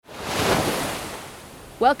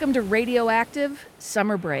Welcome to Radioactive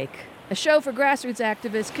Summer Break, a show for grassroots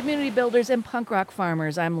activists, community builders, and punk rock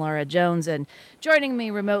farmers. I'm Laura Jones, and joining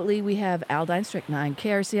me remotely, we have Aldine Strychnine,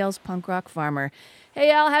 KRCL's punk rock farmer.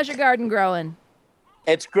 Hey, Al, how's your garden growing?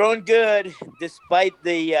 It's growing good, despite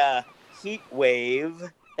the heat wave.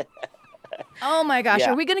 Oh my gosh,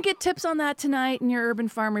 Are we going to get tips on that tonight in your Urban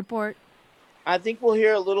Farm Report? I think we'll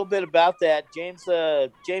hear a little bit about that. James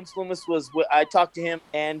Loomis I talked to him,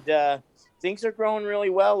 and things are growing really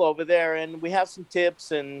well over there, and we have some tips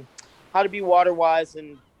and how to be water wise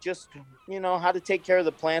and just, how to take care of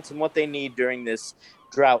the plants and what they need during this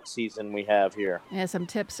drought season we have here. Yeah, some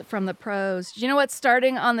tips from the pros. Do you know what's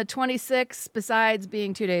starting on the 26th, besides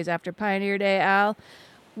being 2 days after Pioneer Day, Al?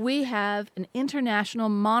 We have an international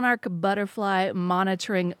monarch butterfly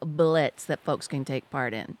monitoring blitz that folks can take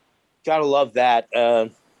part in. Gotta love that.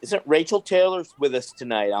 Isn't Rachel Taylor with us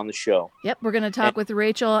tonight on the show? Yep, we're going to talk with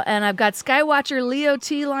Rachel, and I've got Skywatcher Leo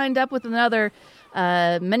T lined up with another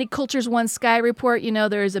Many Cultures One Sky report. You know,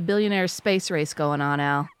 there's a billionaire space race going on,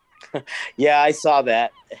 Al. Yeah, I saw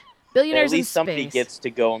that. Billionaires At least somebody gets to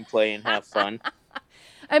go and play and have fun.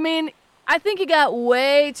 I mean, I think you got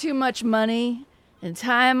way too much money and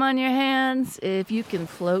time on your hands if you can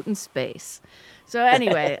float in space. So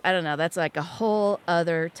anyway, I don't know. That's like a whole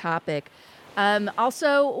other topic.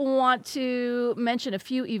 Also want to mention a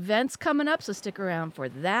few events coming up, so stick around for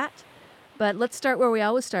that. But let's start where we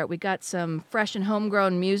always start. We got some fresh and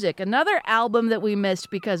homegrown music. Another album that we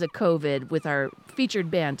missed because of COVID with our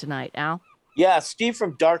featured band tonight, Al. Yeah, Steve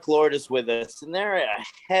from Dark Lord is with us, and they're a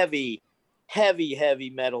heavy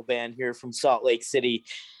metal band here from Salt Lake City.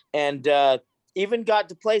 And even got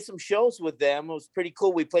to play some shows with them. It was pretty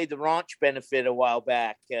cool. We played the Ranch Benefit a while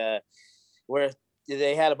back where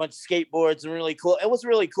they had a bunch of skateboards and really cool. It was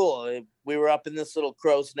really cool. We were up in this little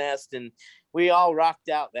crow's nest and we all rocked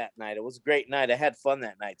out that night. It was a great night. I had fun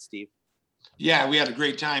that night, Steve. Yeah, we had a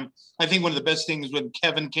great time. I think one of the best things when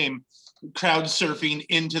Kevin came crowd surfing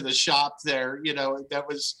into the shop there, that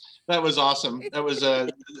was awesome. That was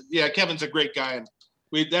Kevin's a great guy. And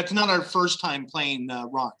that's not our first time playing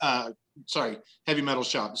heavy metal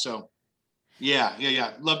shop. So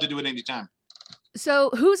yeah. Love to do it anytime. So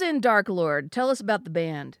who's in Dark Lord? Tell us about the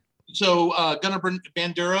band. So Gunnar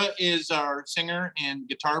Bandura is our singer and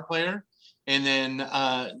guitar player. And then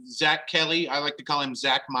Zach Kelly, I like to call him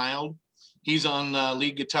Zach Mild. He's on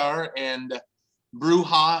lead guitar, and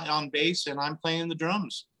Bruja on bass, and I'm playing the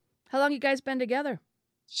drums. How long you guys been together?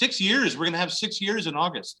 6 years. We're going to have 6 years in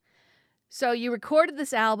August. So you recorded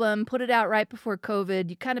this album, put it out right before COVID.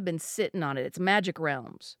 You kind of been sitting on it. It's Magic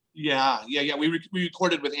Realms. Yeah. We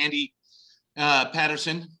recorded with Andy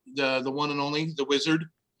Patterson, the one and only, the Wizard.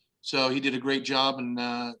 So he did a great job, and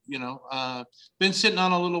been sitting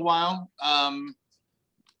on a little while. I'm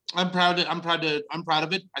proud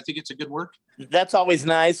of it. I think it's a good work. That's always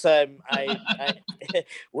nice. I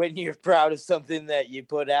when you're proud of something that you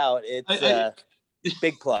put out, it's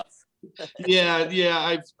big plus.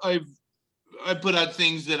 Yeah. I put out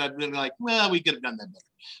things that I've been like, well, we could have done that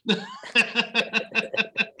better.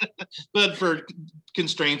 But for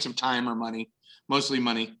constraints of time or money, mostly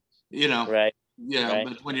money, Right. Yeah, right.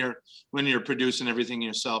 But when you're producing everything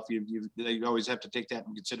yourself, you always have to take that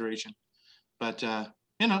in consideration. But I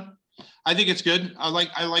think it's good. I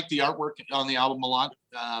like the artwork on the album a lot.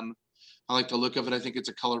 I like the look of it. I think it's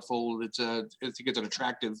a colorful. I think it's an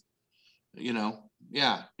attractive.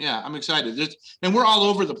 Yeah. I'm excited. And we're all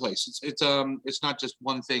over the place. It's not just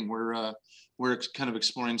one thing. We're kind of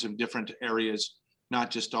exploring some different areas, not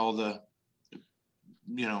just all the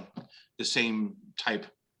same type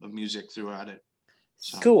of music throughout it.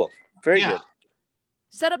 So, cool. Very good.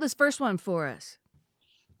 Set up this first one for us.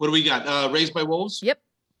 What do we got? Raised by Wolves? Yep.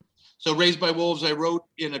 So Raised by Wolves, I wrote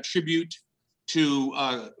in a tribute to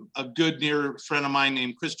a good near friend of mine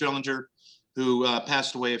named Chris Drillinger, who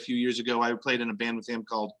passed away a few years ago. I played in a band with him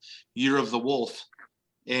called Year of the Wolf,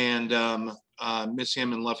 and miss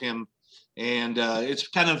him and love him. And it's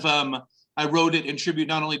kind of, I wrote it in tribute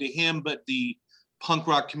not only to him, but the punk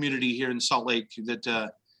rock community here in Salt Lake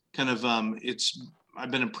that I've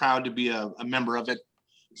been proud to be a member of it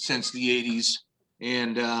since the 80s.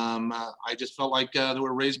 And I just felt like they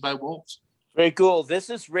were raised by wolves. Very cool. This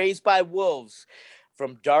is Raised by Wolves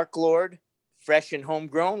from Dark Lord, fresh and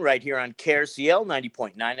homegrown, right here on KRCL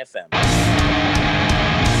 90.9 FM.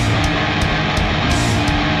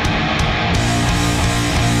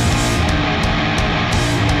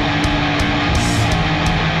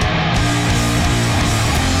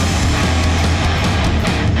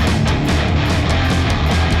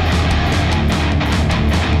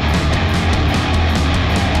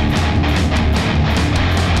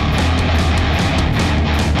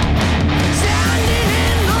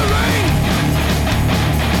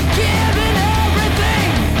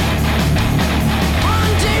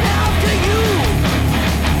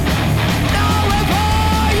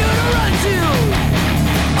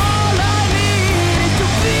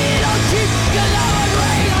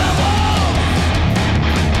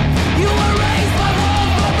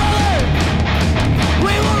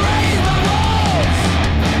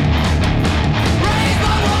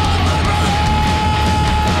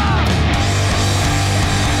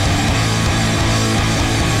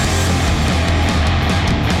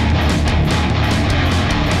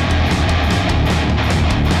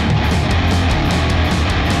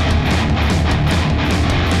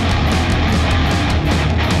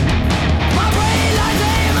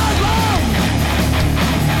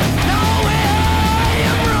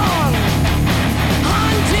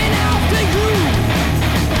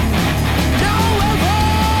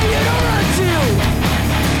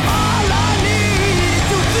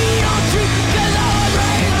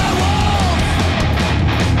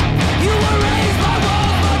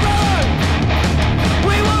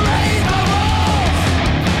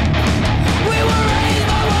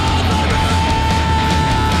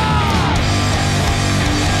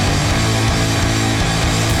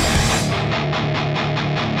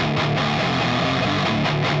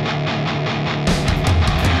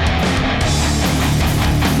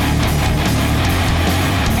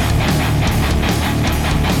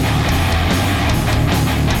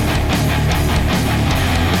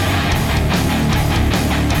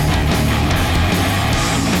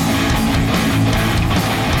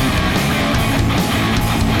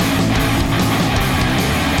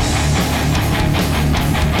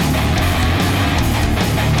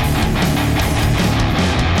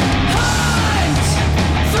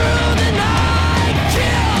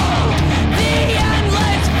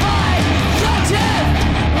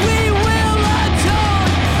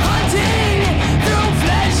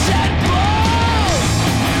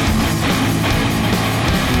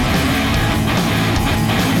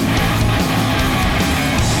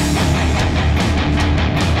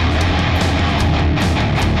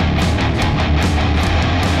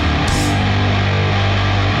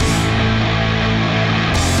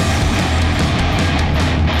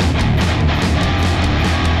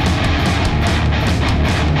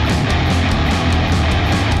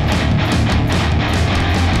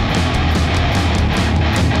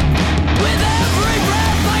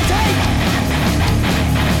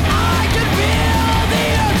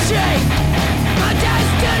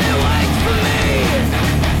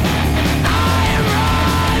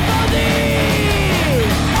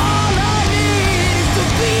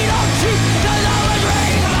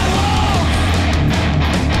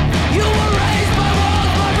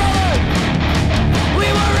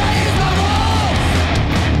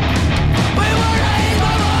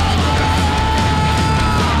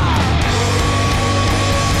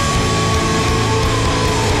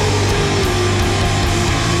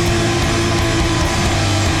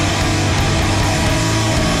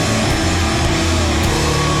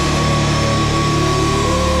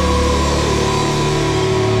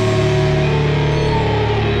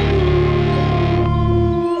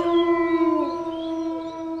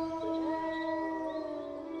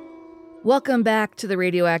 Welcome back to the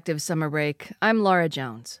Radioactive Summer Break. I'm Laura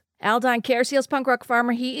Jones. Aldine Careseals, punk rock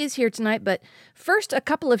farmer, he is here tonight, but first, a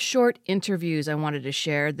couple of short interviews I wanted to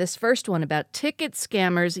share. This first one about ticket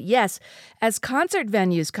scammers. Yes, as concert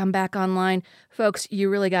venues come back online, folks, you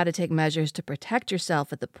really got to take measures to protect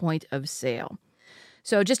yourself at the point of sale.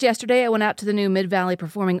 So just yesterday, I went out to the new Mid-Valley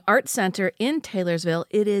Performing Arts Center in Taylorsville.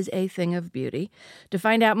 It is a thing of beauty. To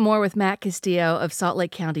find out more with Matt Castillo of Salt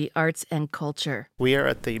Lake County Arts and Culture. We are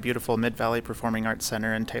at the beautiful Mid-Valley Performing Arts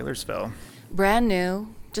Center in Taylorsville. Brand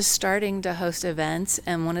new, just starting to host events,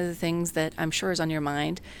 and one of the things that I'm sure is on your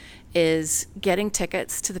mind is getting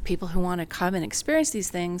tickets to the people who want to come and experience these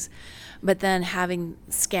things, but then having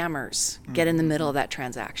scammers get in the middle of that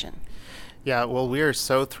transaction. Yeah, well, we are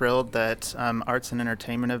so thrilled that arts and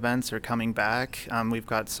entertainment events are coming back. We've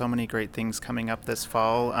got so many great things coming up this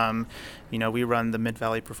fall. We run the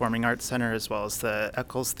Mid-Valley Performing Arts Center as well as the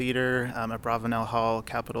Eccles Theater, Abravanel Hall,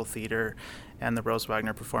 Capitol Theater, and the Rose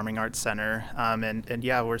Wagner Performing Arts Center. And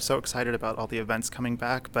yeah, we're so excited about all the events coming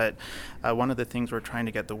back. But one of the things we're trying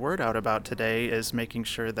to get the word out about today is making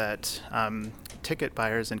sure that ticket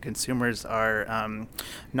buyers and consumers are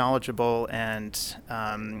knowledgeable and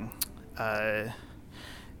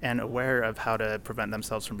aware of how to prevent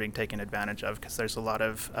themselves from being taken advantage of, because there's a lot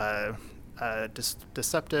of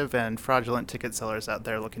deceptive and fraudulent ticket sellers out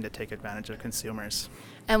there looking to take advantage of consumers.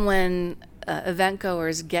 And when event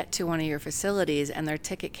goers get to one of your facilities and their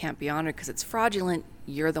ticket can't be honored because it's fraudulent,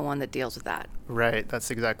 you're the one that deals with that. Right, that's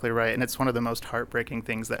exactly right. And it's one of the most heartbreaking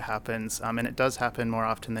things that happens. And it does happen more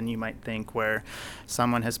often than you might think, where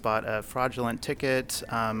someone has bought a fraudulent ticket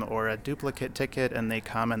or a duplicate ticket, and they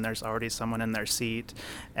come and there's already someone in their seat,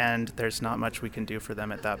 and there's not much we can do for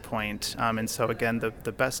them at that point. And so again,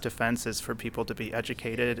 the best defense is for people to be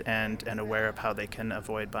educated and aware of how they can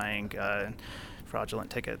avoid buying fraudulent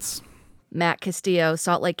tickets. Matt Castillo,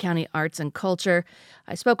 Salt Lake County Arts and Culture.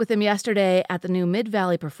 I spoke with him yesterday at the new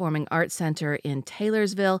Mid-Valley Performing Arts Center in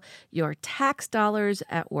Taylorsville. Your tax dollars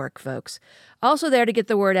at work, folks. Also there to get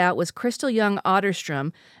the word out was Crystal Young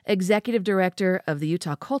Otterstrom, Executive Director of the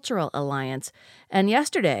Utah Cultural Alliance. And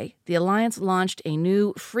yesterday, the Alliance launched a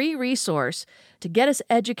new free resource to get us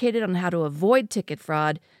educated on how to avoid ticket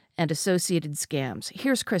fraud and associated scams.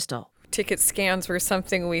 Here's Crystal. Ticket scams were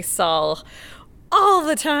something we saw all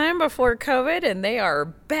the time before COVID, and they are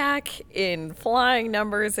back in flying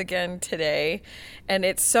numbers again today. And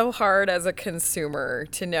it's so hard as a consumer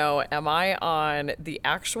to know, am I on the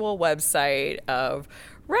actual website of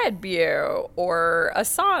Red Butte or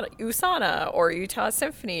USANA or Utah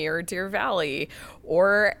Symphony or Deer Valley,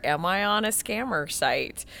 or am I on a scammer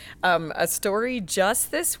site? A story just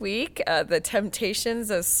this week, the Temptations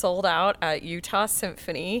is sold out at Utah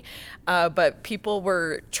Symphony, but people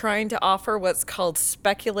were trying to offer what's called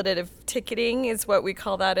speculative ticketing, is what we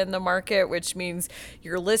call that in the market, which means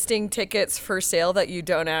you're listing tickets for sale that you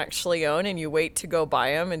don't actually own, and you wait to go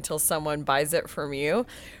buy them until someone buys it from you.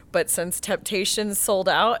 But since Temptations sold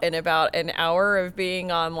out in about an hour of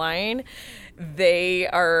being online, they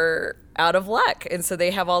are out of luck. And so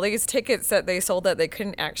they have all these tickets that they sold that they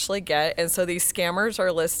couldn't actually get. And so these scammers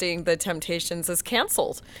are listing the Temptations as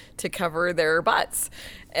canceled to cover their butts.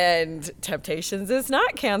 And Temptations is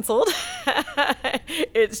not canceled.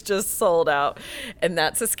 It's just sold out. And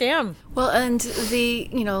that's a scam. Well, and the,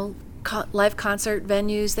 live concert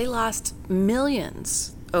venues, they lost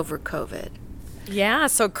millions over COVID. Yeah,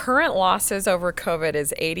 so current losses over COVID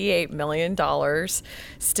is $88 million,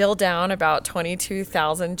 still down about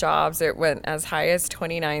 22,000 jobs. It went as high as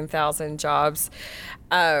 29,000 jobs.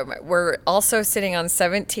 We're also sitting on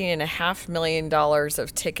 $17.5 million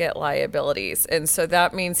of ticket liabilities. And so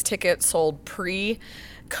that means tickets sold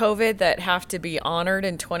pre-COVID that have to be honored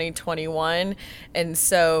in 2021. And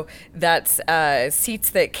so that's seats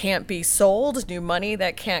that can't be sold, new money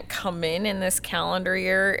that can't come in this calendar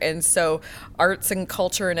year. And so arts and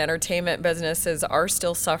culture and entertainment businesses are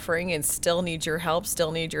still suffering and still need your help,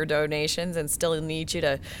 still need your donations, and still need you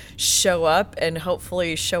to show up, and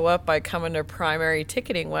hopefully show up by coming to primary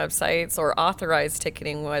ticketing websites or authorized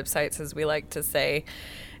ticketing websites, as we like to say,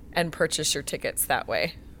 and purchase your tickets that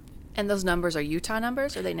way. And those numbers are Utah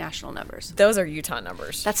numbers, or are they national numbers? Those are Utah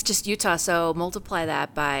numbers. That's just Utah, so multiply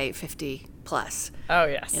that by 50 plus. Oh,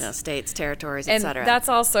 yes. States, territories, and etc. That's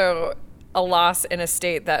also a loss in a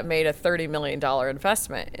state that made a $30 million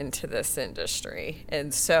investment into this industry.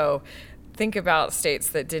 And so think about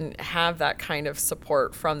states that didn't have that kind of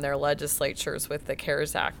support from their legislatures with the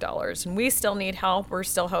CARES Act dollars. And we still need help. We're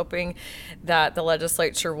still hoping that the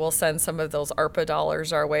legislature will send some of those ARPA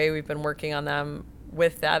dollars our way. We've been working on them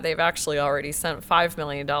with that. They've actually already sent $5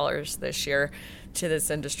 million this year to this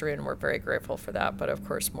industry, and we're very grateful for that. But of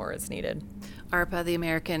course, more is needed. ARPA, the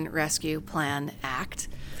American Rescue Plan Act.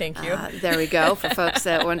 Thank you. There we go. For folks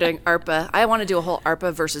that wondering, ARPA, I want to do a whole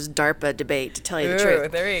ARPA versus DARPA debate, to tell you the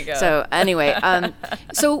truth. There you go. So anyway,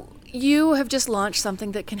 so you have just launched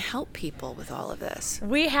something that can help people with all of this.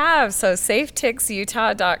 We have. So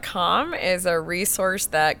SafeTixUtah.com is a resource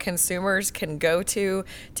that consumers can go to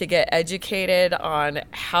get educated on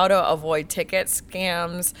how to avoid ticket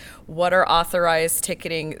scams, what are authorized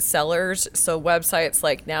ticketing sellers. So websites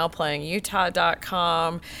like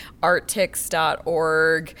NowPlayingUtah.com,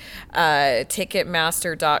 ArtTix.org,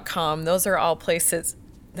 Ticketmaster.com, those are all places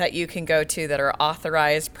that you can go to that are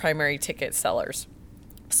authorized primary ticket sellers.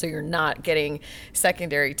 So you're not getting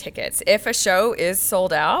secondary tickets. If a show is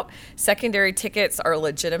sold out, secondary tickets are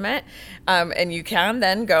legitimate, and you can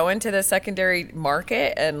then go into the secondary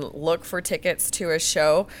market and look for tickets to a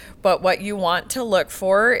show. But what you want to look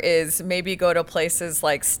for is maybe go to places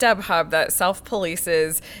like StubHub that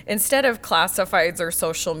self-polices instead of classifieds or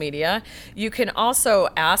social media. You can also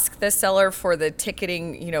ask the seller for the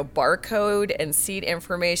ticketing, barcode and seat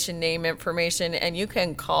information, name information, and you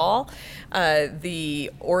can call the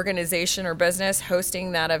organization or business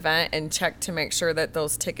hosting that event and check to make sure that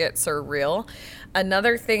those tickets are real.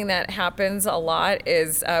 Another thing that happens a lot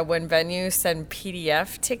is when venues send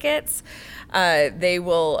PDF tickets, they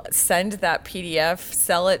will send that PDF,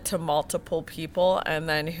 sell it to multiple people, and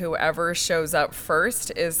then whoever shows up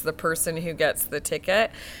first is the person who gets the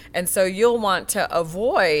ticket. And so you'll want to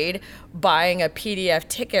avoid buying a PDF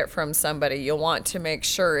ticket from somebody. You'll want to make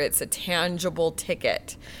sure it's a tangible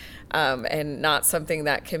ticket. And not something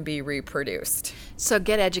that can be reproduced. So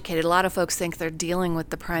get educated. A lot of folks think they're dealing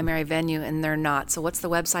with the primary venue, and they're not. So what's the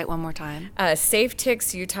website one more time?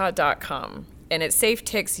 SafeTixUtah.com, and it's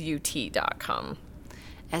SafeTixUT.com.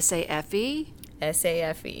 SAFE?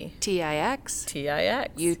 SAFE. TIX? TIX.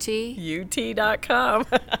 UT? UT.com.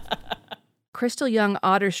 Crystal Young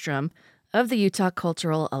Otterstrom of the Utah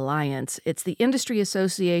Cultural Alliance. It's the industry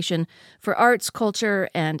association for arts, culture,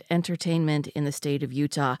 and entertainment in the state of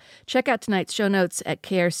Utah. Check out tonight's show notes at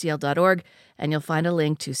krcl.org, and you'll find a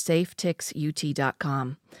link to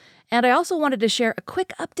safetixut.com. And I also wanted to share a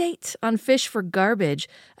quick update on Fish for Garbage,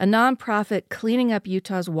 a nonprofit cleaning up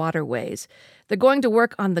Utah's waterways. They're going to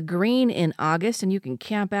work on the green in August, and you can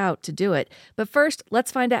camp out to do it. But first,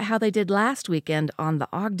 let's find out how they did last weekend on the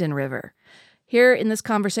Ogden River. Here in this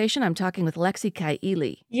conversation, I'm talking with Lexi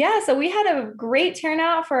Kaili. Yeah, so we had a great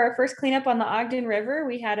turnout for our first cleanup on the Ogden River.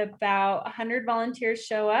 We had about 100 volunteers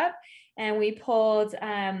show up, and we pulled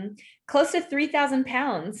close to 3,000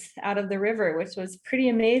 pounds out of the river, which was pretty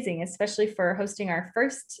amazing, especially for hosting our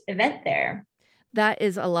first event there. That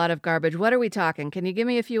is a lot of garbage. What are we talking? Can you give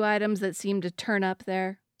me a few items that seem to turn up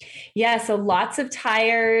there? Yeah, so lots of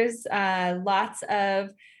tires, lots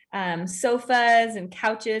of sofas and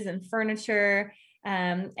couches and furniture,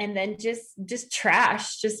 and then just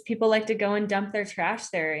trash. Just people like to go and dump their trash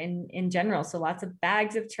there in general. So lots of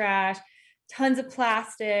bags of trash, tons of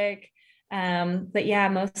plastic. But yeah,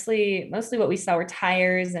 mostly what we saw were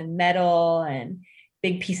tires and metal and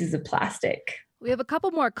big pieces of plastic. We have a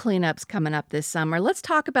couple more cleanups coming up this summer. Let's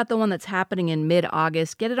talk about the one that's happening in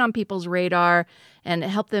mid-August. Get it on people's radar and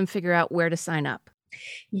help them figure out where to sign up.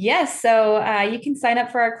 Yes, so you can sign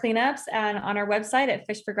up for our cleanups on our website at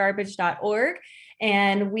fishforgarbage.org.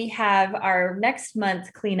 And we have our next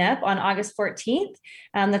month cleanup on August 14th.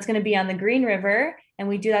 That's going to be on the Green River. And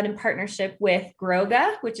we do that in partnership with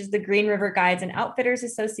GROGA, which is the Green River Guides and Outfitters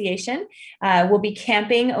Association. We'll be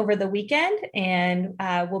camping over the weekend, and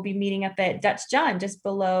we'll be meeting up at Dutch John, just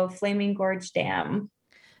below Flaming Gorge Dam.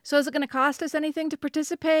 So is it going to cost us anything to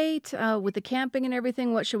participate with the camping and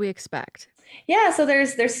everything? What should we expect? Yeah, so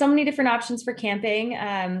there's so many different options for camping.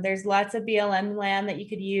 There's lots of BLM land that you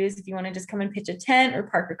could use if you want to just come and pitch a tent or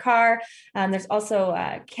park a car. There's also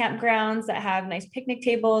campgrounds that have nice picnic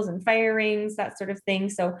tables and fire rings, that sort of thing.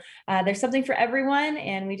 So there's something for everyone,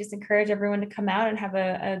 and we just encourage everyone to come out and have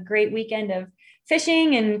a great weekend of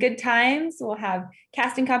fishing and good times. We'll have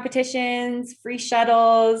casting competitions, free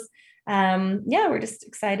shuttles. We're just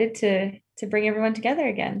excited to bring everyone together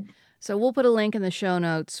again. So we'll put a link in the show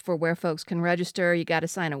notes for where folks can register. You got to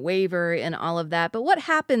sign a waiver and all of that. But what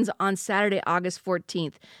happens on Saturday, August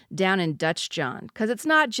 14th down in Dutch John? Because it's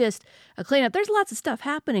not just a cleanup. There's lots of stuff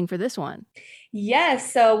happening for this one.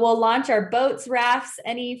 Yes. So we'll launch our boats, rafts,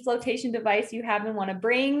 any flotation device you have and want to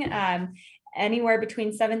bring. Anywhere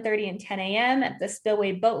between 7:30 and 10 a.m. at the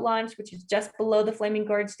Spillway Boat Launch, which is just below the Flaming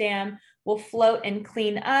Gorge Dam. We'll float and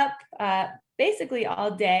clean up basically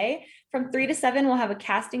all day. From 3 to 7, we'll have a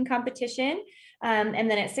casting competition. And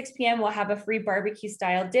then at 6 p.m., we'll have a free barbecue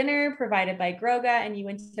style dinner provided by Groga and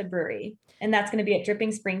Uinta Brewery. And that's going to be at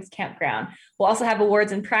Dripping Springs Campground. We'll also have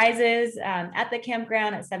awards and prizes at the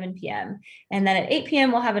campground at 7 p.m. And then at 8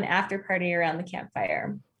 p.m., we'll have an after party around the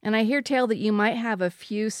campfire. And I hear, Tail, that you might have a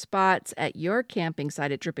few spots at your camping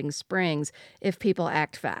site at Dripping Springs if people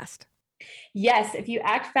act fast. Yes, if you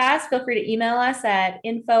act fast, feel free to email us at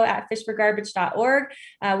info@fishforgarbage.org.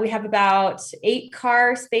 We have about 8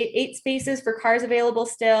 spaces for cars available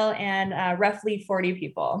still, and roughly 40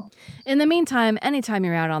 people. In the meantime, anytime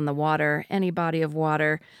you're out on the water, any body of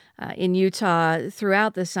water in Utah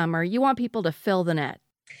throughout the summer, you want people to fill the net.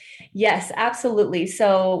 Yes, absolutely.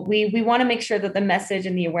 So we want to make sure that the message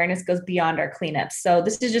and the awareness goes beyond our cleanups. So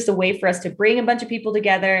this is just a way for us to bring a bunch of people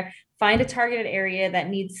together, find a targeted area that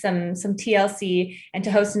needs some TLC, and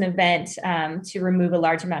to host an event to remove a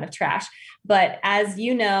large amount of trash. But as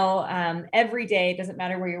you know, every day, it doesn't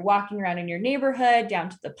matter where you're walking around in your neighborhood, down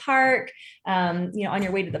to the park, on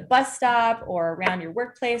your way to the bus stop or around your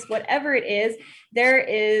workplace, whatever it is, there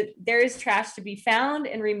is trash to be found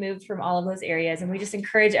and removed from all of those areas. And we just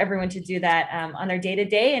encourage everyone to do that on their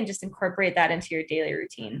day-to-day and just incorporate that into your daily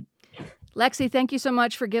routine. Lexi, thank you so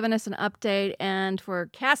much for giving us an update and for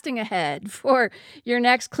casting ahead for your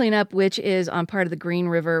next cleanup, which is on part of the Green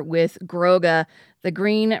River with Groga, the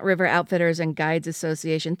Green River Outfitters and Guides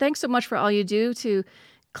Association. Thanks so much for all you do to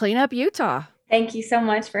clean up Utah. Thank you so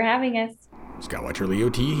much for having us. Skywatcher Leo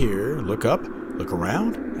T here. Look up, look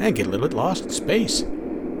around, and get a little bit lost in space.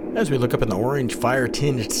 As we look up in the orange,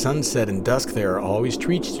 fire-tinged sunset and dusk, there are always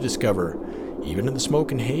treats to discover. Even in the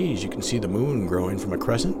smoke and haze, you can see the moon growing from a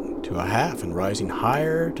crescent to a half and rising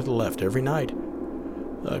higher to the left every night.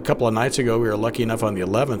 A couple of nights ago, we were lucky enough on the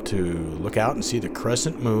 11th to look out and see the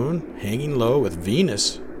crescent moon hanging low with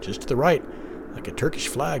Venus just to the right, like a Turkish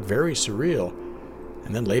flag, very surreal.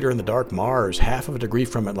 And then later in the dark, Mars, half of a degree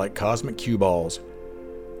from it, like cosmic cue balls.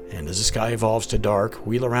 And as the sky evolves to dark,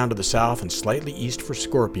 wheel around to the south and slightly east for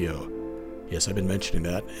Scorpio. Yes, I've been mentioning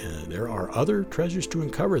that. There are other treasures to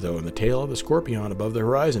uncover, though, in the tail of the Scorpion above the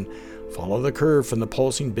horizon. Follow the curve from the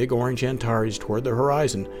pulsing big orange Antares toward the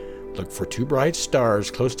horizon. Look for 2 bright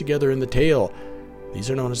stars close together in the tail. These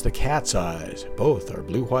are known as the cat's eyes. Both are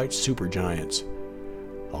blue-white supergiants.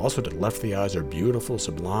 Also to the left of the eyes are beautiful,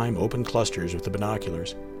 sublime, open clusters with the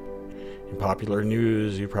binoculars. In popular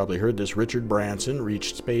news, you probably heard this. Richard Branson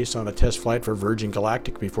reached space on a test flight for Virgin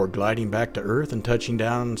Galactic before gliding back to Earth and touching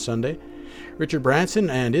down on Sunday. Richard Branson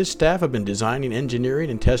and his staff have been designing, engineering,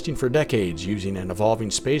 and testing for decades using an evolving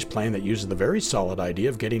space plane that uses the very solid idea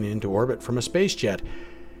of getting into orbit from a space jet.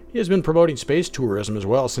 He has been promoting space tourism as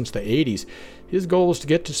well since the 80s. His goal is to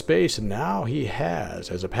get to space, and now he has,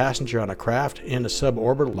 as a passenger on a craft in a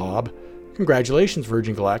suborbital lob. Congratulations,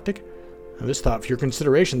 Virgin Galactic. Now, this thought for your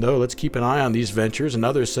consideration, though. Let's keep an eye on these ventures and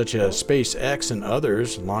others such as SpaceX and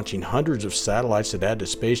others, launching hundreds of satellites that add to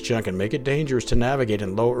space junk and make it dangerous to navigate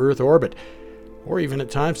in low Earth orbit, or even at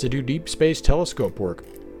times to do deep space telescope work.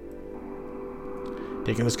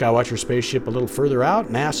 Taking the Skywatcher spaceship a little further out,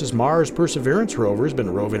 NASA's Mars Perseverance rover has been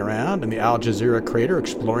roving around in the Al Jazeera crater,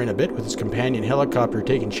 exploring a bit with its companion helicopter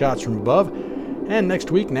taking shots from above. And next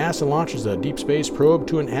week, NASA launches a deep space probe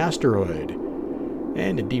to an asteroid.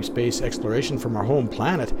 And in deep space exploration from our home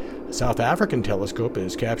planet, a South African telescope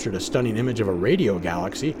has captured a stunning image of a radio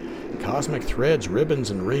galaxy, cosmic threads, ribbons,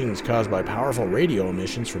 and rings caused by powerful radio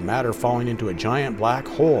emissions from matter falling into a giant black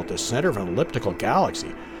hole at the center of an elliptical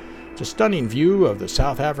galaxy. It's a stunning view of the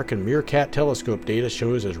South African Meerkat telescope. Data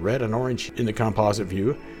shows as red and orange in the composite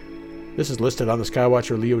view. This is listed on the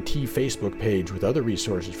Skywatcher Leo T Facebook page with other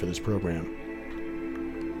resources for this program.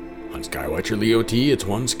 On Skywatcher Leo T, it's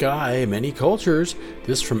one sky, many cultures.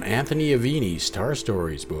 This from Anthony Avini's Star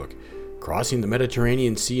Stories book. Crossing the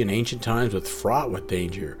Mediterranean Sea in ancient times was fraught with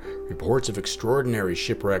danger. Reports of extraordinary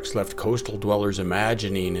shipwrecks left coastal dwellers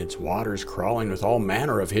imagining its waters crawling with all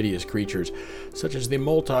manner of hideous creatures, such as the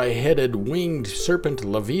multi-headed winged serpent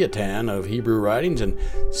Leviathan of Hebrew writings and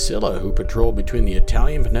Scylla, who patrolled between the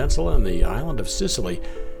Italian peninsula and the island of Sicily.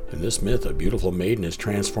 In this myth, a beautiful maiden is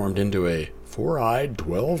transformed into a 4-eyed,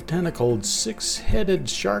 12-tentacled, 6-headed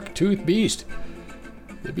shark-toothed beast.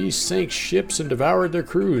 The beast sank ships and devoured their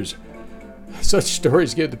crews. Such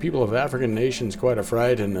stories gave the people of African nations quite a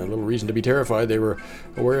fright and a little reason to be terrified. They were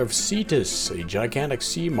aware of Cetus, a gigantic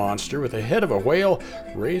sea monster with the head of a whale,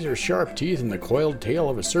 razor-sharp teeth, and the coiled tail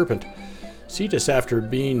of a serpent. Cetus, after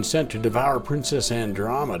being sent to devour Princess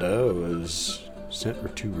Andromeda, was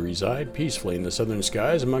sent to reside peacefully in the southern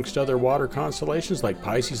skies amongst other water constellations like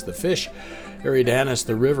Pisces the fish, Eridanus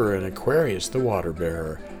the river, and Aquarius the water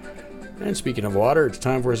bearer. And speaking of water, it's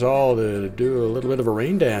time for us all to do a little bit of a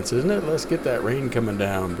rain dance, isn't it? Let's get that rain coming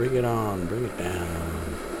down. Bring it on, bring it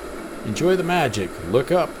down. Enjoy the magic.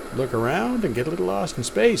 Look up, look around, and get a little lost in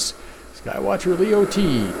space. Skywatcher Leo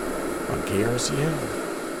T on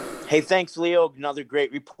KRCL. Hey, thanks, Leo. Another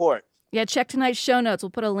great report. Yeah, check tonight's show notes.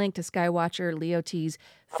 We'll put a link to Skywatcher Leo T's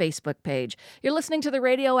Facebook page. You're listening to the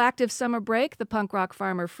Radioactive Summer Break, the Punk Rock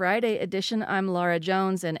Farmer Friday edition. I'm Laura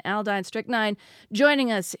Jones, and Aldine Strychnine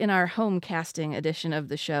joining us in our home casting edition of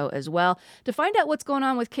the show as well. To find out what's going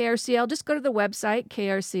on with KRCL, just go to the website,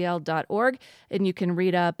 krcl.org, and you can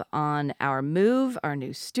read up on our move, our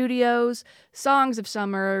new studios, Songs of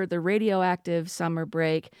Summer, the Radioactive Summer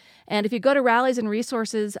Break. And if you go to Rallies and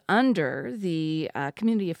Resources under the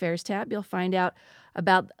Community Affairs tab, you'll find out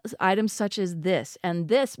about items such as this. And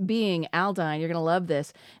this being, Aldine, you're going to love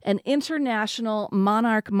this, an international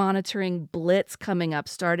monarch monitoring blitz coming up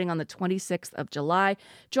starting on the 26th of July.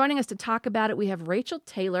 Joining us to talk about it, we have Rachel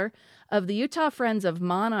Taylor of the Utah Friends of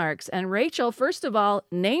Monarchs. And Rachel, first of all,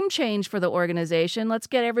 name change for the organization. Let's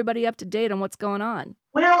get everybody up to date on what's going on.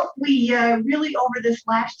 Well, we really over this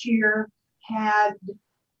last year had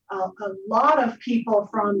a lot of people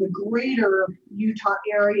from the greater Utah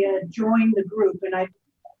area join the group,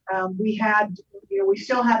 and we had, we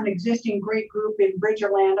still have an existing great group in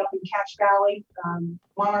Bridgerland up in Cache Valley,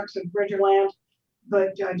 Monarchs of Bridgerland, but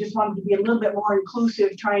I just wanted to be a little bit more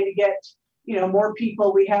inclusive, trying to get more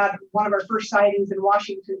people. We had one of our first sightings in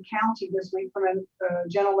Washington County this week from a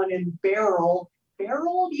gentleman in Beryl,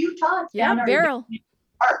 Utah. Yeah, Beryl.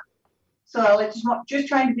 So it's just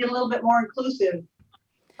trying to be a little bit more inclusive.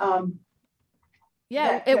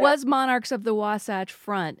 It was Monarchs of the Wasatch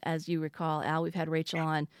Front, as you recall, Al. We've had Rachel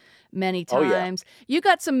on many times. Oh, yeah. You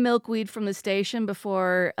got some milkweed from the station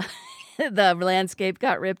before the landscape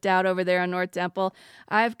got ripped out over there on North Temple.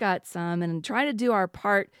 I've got some, and trying to do our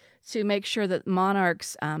part to make sure that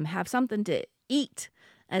monarchs have something to eat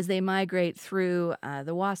as they migrate through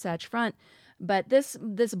the Wasatch Front. But this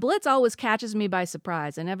blitz always catches me by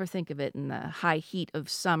surprise. I never think of it in the high heat of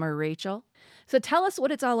summer, Rachel. So tell us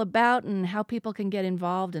what it's all about and how people can get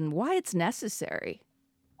involved and why it's necessary.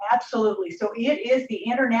 Absolutely. So it is the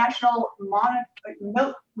International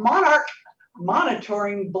Monarch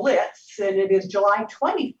Monitoring Blitz, and it is July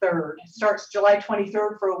 23rd. It starts July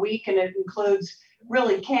 23rd for a week, and it includes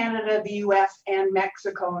really Canada, the U.S., and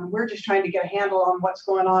Mexico. And we're just trying to get a handle on what's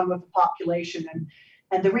going on with the population.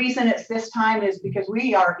 And the reason it's this time is because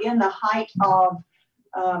we are in the height of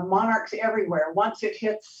monarchs everywhere. Once it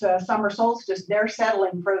hits summer solstice, they're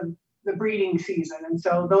settling for the breeding season. And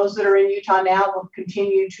so those that are in Utah now will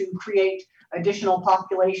continue to create additional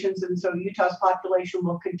populations. And so Utah's population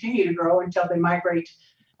will continue to grow until they migrate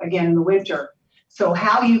again in the winter. So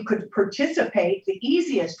how you could participate, the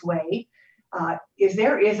easiest way is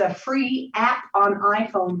there is a free app on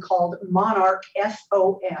iPhone called Monarch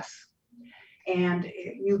SOS. And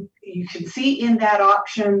you can see in that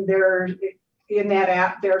option in that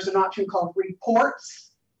app, there's an option called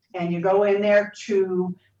Reports, and you go in there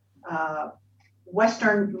to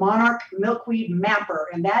Western Monarch Milkweed Mapper,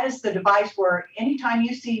 and that is the device where anytime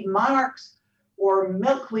you see monarchs or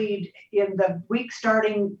milkweed in the week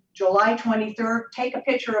starting July 23rd, take a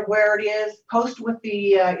picture of where it is, post with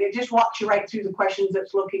it just walks you right through the questions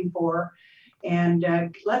it's looking for. And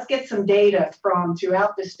let's get some data from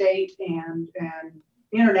throughout the state and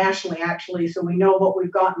internationally, actually, so we know what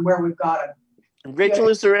we've got and where we've got it. Rachel,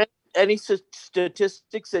 is there any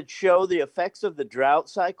statistics that show the effects of the drought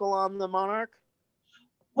cycle on the monarch?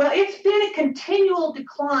 Well, it's been a continual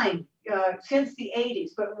decline since the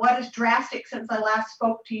 80s, but what is drastic since I last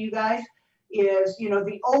spoke to you guys is,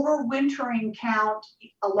 the overwintering count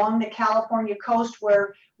along the California coast,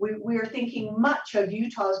 where we are thinking much of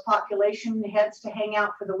Utah's population heads to hang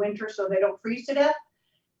out for the winter so they don't freeze to death,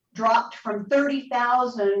 dropped from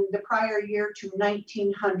 30,000 the prior year to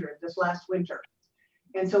 1,900 this last winter.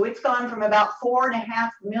 And so it's gone from about 4.5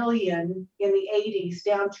 million in the 80s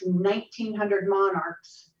down to 1,900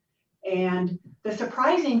 monarchs. And the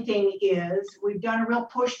surprising thing is we've done a real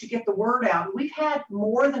push to get the word out. We've had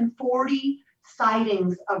more than 40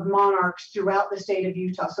 sightings of monarchs throughout the state of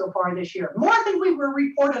Utah so far this year, more than we were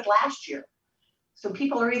reported last year. So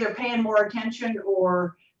people are either paying more attention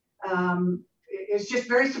or it's just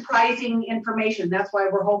very surprising information. That's why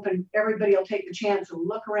we're hoping everybody will take the chance and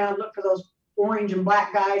look around, look for those orange and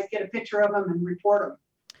black guys, get a picture of them and report them.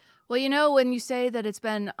 Well, when you say that it's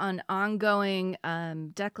been an ongoing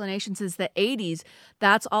declination since the 80s,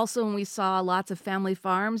 that's also when we saw lots of family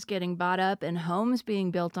farms getting bought up and homes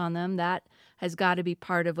being built on them. That has got to be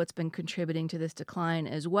part of what's been contributing to this decline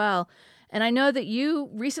as well. And I know that you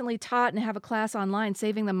recently taught and have a class online,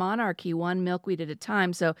 Saving the Monarchy, one milkweed at a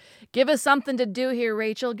time. So give us something to do here,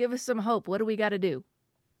 Rachel. Give us some hope. What do we got to do?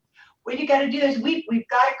 What you got to do is we've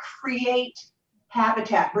got to create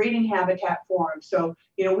habitat, breeding habitat for them. So,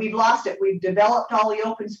 we've lost it. We've developed all the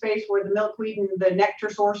open space where the milkweed and the nectar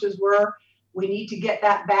sources were. We need to get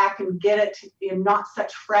that back and get it in not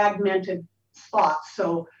such fragmented spots.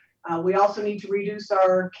 So we also need to reduce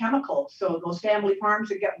our chemicals. So those family farms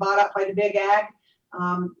that get bought up by the big ag,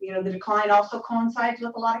 the decline also coincides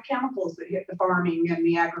with a lot of chemicals that hit the farming and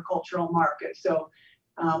the agricultural market. So,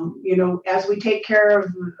 as we take care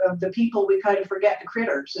of the people, we kind of forget the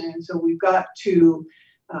critters. And so we've got to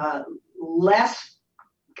less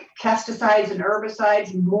pesticides and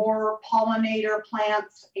herbicides, more pollinator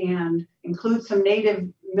plants, and include some native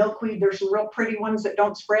milkweed. There's some real pretty ones that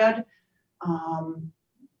don't spread.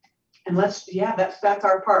 And that's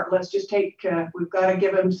our part. Let's just we've got to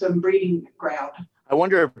give them some breeding ground. I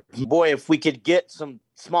wonder, if we could get some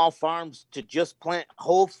small farms to just plant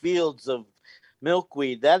whole fields of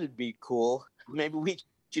milkweed. That'd be cool. Maybe we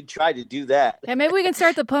should try to do that. Yeah, maybe we can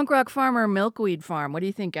start the Punk Rock Farmer Milkweed Farm. What do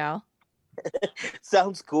you think, Al?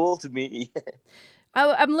 Sounds cool to me.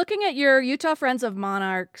 I'm looking at your Utah Friends of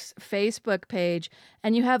Monarchs Facebook page,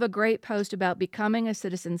 and you have a great post about becoming a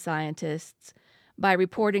citizen scientist by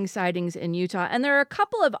reporting sightings in Utah. And there are a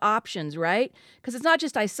couple of options, right? Because it's not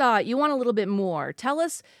just I saw it. You want a little bit more. Tell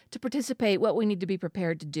us, to participate, what we need to be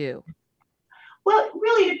prepared to do. Well,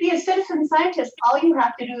 really, to be a citizen scientist, all you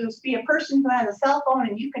have to do is be a person who has a cell phone,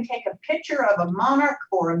 and you can take a picture of a monarch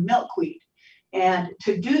or a milkweed. And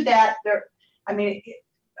to do that,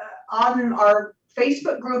 on our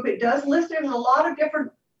Facebook group, it does list there's a lot of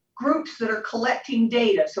different groups that are collecting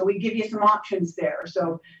data. So we give you some options there.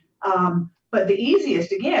 So, but the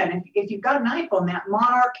easiest, again, if you've got an iPhone, that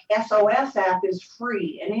Monarch SOS app is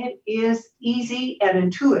free, and it is easy and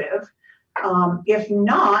intuitive. If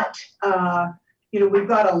not, we've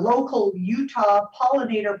got a local Utah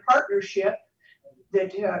pollinator partnership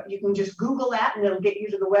that you can just Google that and it'll get you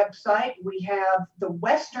to the website. We have the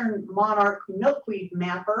Western Monarch Milkweed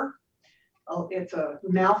Mapper. Oh, it's a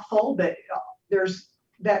mouthful, but there's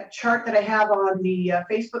that chart that I have on the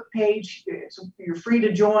Facebook page. You're free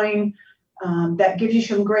to join. That gives you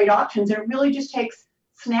some great options. And it really just takes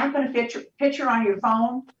snapping a picture on your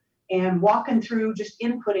phone and walking through, just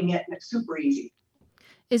inputting it, and it's super easy.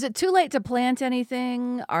 Is it too late to plant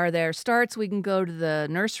anything? Are there starts we can go to the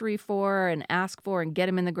nursery for and ask for and get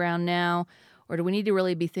them in the ground now? Or do we need to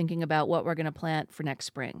really be thinking about what we're going to plant for next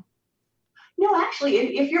spring? No,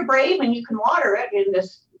 actually, if you're brave and you can water it in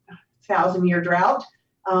this 1,000-year drought,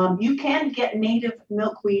 you can get native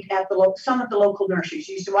milkweed at some of the local nurseries.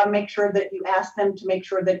 You just want to make sure that you ask them to make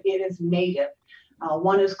sure that it is native.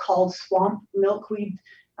 One is called swamp milkweed.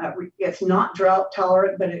 It's not drought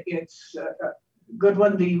tolerant, but it's a good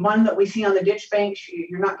one. The one that we see on the ditch banks,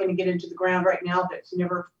 you're not going to get into the ground right now.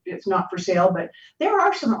 It's not for sale, but there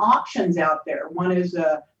are some options out there. One is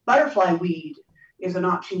butterfly weed is an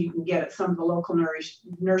option you can get at some of the local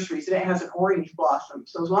nurseries, and it has an orange blossom.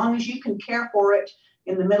 So as long as you can care for it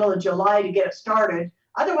in the middle of July to get it started,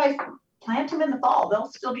 otherwise plant them in the fall.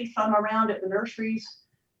 There'll still be some around at the nurseries.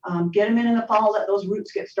 Get them in the fall, let those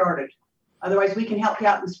roots get started. Otherwise, we can help you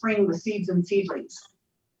out in the spring with seeds and seedlings.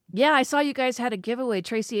 Yeah, I saw you guys had a giveaway.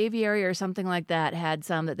 Tracy Aviary or something like that had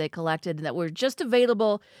some that they collected that were just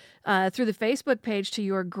available through the Facebook page to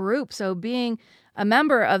your group. So being a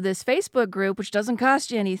member of this Facebook group, which doesn't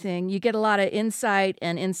cost you anything, you get a lot of insight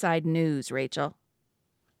and inside news, Rachel.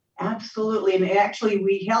 Absolutely. And actually,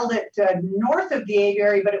 we held it north of the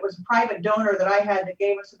aviary, but it was a private donor that I had that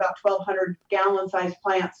gave us about 1,200 gallon-sized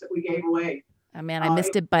plants that we gave away. Oh, man, I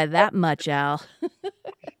missed it by that much, Al.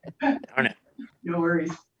 Darn it. No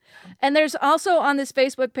worries. And there's also on this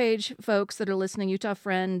Facebook page, folks that are listening, Utah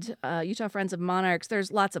Friends of Monarchs,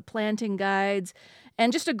 there's lots of planting guides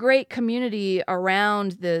and just a great community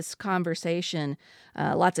around this conversation.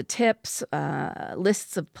 Lots of tips,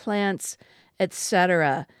 lists of plants,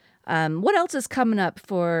 etc. What else is coming up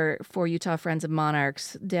for Utah Friends of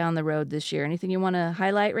Monarchs down the road this year? Anything you want to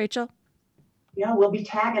highlight, Rachel? Yeah, we'll be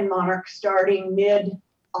tagging monarchs starting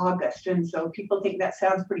mid-August. And so people think that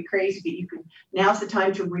sounds pretty crazy, but now's the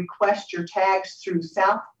time to request your tags through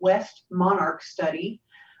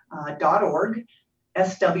southwestmonarchstudy.org,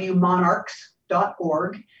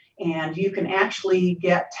 swmonarchs.org. And you can actually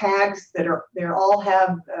get tags that they all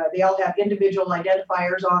have individual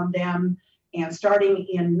identifiers on them. And starting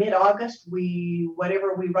in mid-August,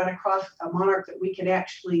 whatever we run across a monarch that we can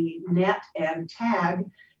actually net and tag,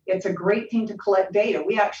 It's a great thing to collect data.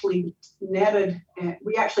 We actually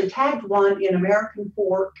tagged one in American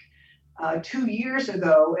Fork 2 years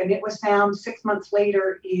ago, and it was found 6 months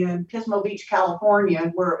later in Pismo Beach,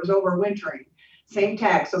 California, where it was overwintering. Same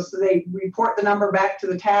tag. So they report the number back to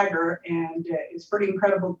the tagger, and it's pretty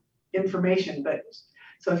incredible information. But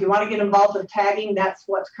so if you want to get involved with tagging, that's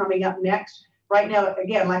what's coming up next. Right now,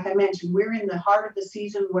 again, like I mentioned, we're in the heart of the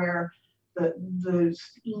season where the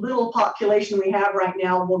little population we have right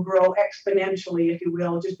now will grow exponentially, if you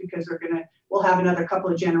will, just because we'll have another couple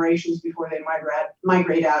of generations before they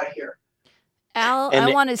migrate out of here. Al,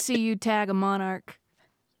 I want to see you tag a monarch.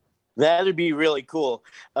 That'd be really cool.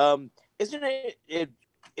 Isn't it?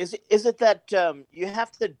 Is it that you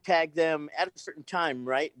have to tag them at a certain time,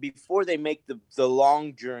 right, before they make the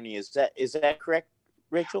long journey? Is that correct,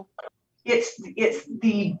 Rachel? It's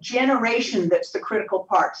the generation that's the critical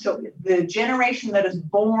part. So the generation that is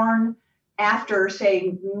born after,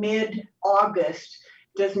 say, mid-August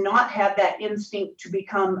does not have that instinct to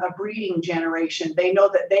become a breeding generation. They know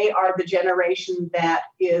that they are the generation that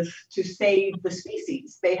is to save the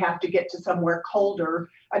species. They have to get to somewhere colder.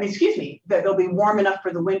 That they'll be warm enough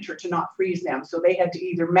for the winter to not freeze them. So they head to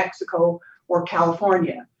either Mexico or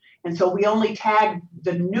California. And so we only tag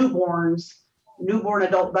the newborn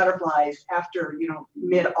adult butterflies after,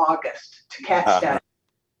 mid-August to catch that.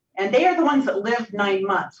 And they are the ones that live 9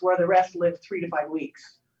 months, where the rest live 3 to 5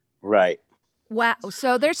 weeks. Right. Wow.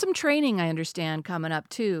 So there's some training, I understand, coming up,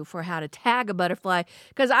 too, for how to tag a butterfly.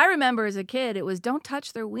 Because I remember as a kid, it was don't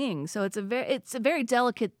touch their wings. So it's a very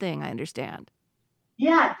delicate thing, I understand.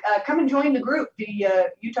 Yeah. Come and join the group, the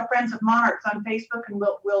Utah Friends of Monarchs on Facebook. And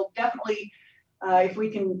we'll definitely, if we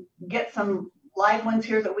can get some live ones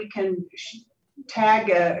here that we can tag,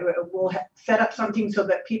 we'll set up something so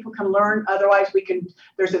that people can learn. Otherwise,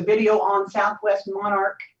 there's a video on Southwest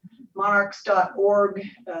monarchs.org.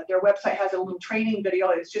 Their website has a little training video.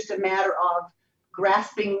 It's just a matter of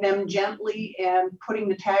grasping them gently and putting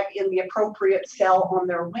the tag in the appropriate cell on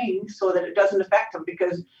their wings so that it doesn't affect them,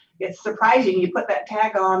 because it's surprising. You put that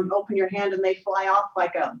tag on, open your hand, and they fly off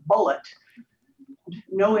like a bullet.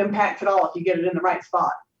 No impact at all if you get it in the right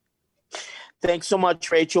spot. Thanks so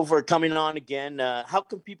much, Rachel, for coming on again. How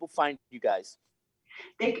can people find you guys?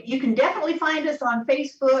 You can definitely find us on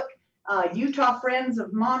Facebook, Utah Friends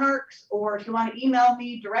of Monarchs, or if you want to email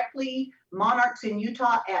me directly,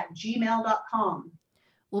 monarchsinutah@gmail.com.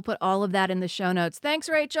 We'll put all of that in the show notes. Thanks,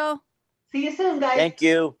 Rachel. See you soon, guys. Thank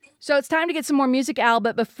you. So it's time to get some more music, Al.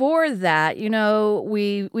 But before that,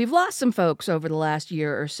 we've lost some folks over the last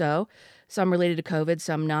year or so. Some related to COVID,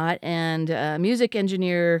 some not. And music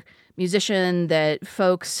musician that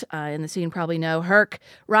folks in the scene probably know, Herc.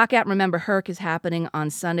 Rock Out and Remember Herc is happening on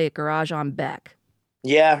Sunday at Garage on Beck.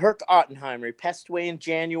 Yeah, Herc Ottenheimer. He passed away in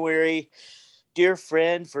January. Dear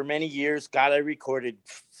friend for many years. God, I recorded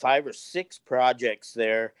 5 or 6 projects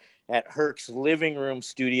there at Herc's living room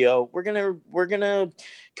studio. We're gonna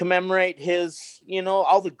commemorate his,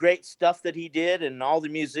 all the great stuff that he did and all the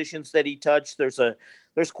musicians that he touched. There's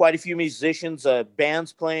quite a few musicians,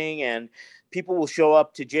 bands playing, and people will show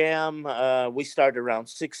up to jam. We start around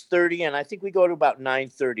 6:30, and I think we go to about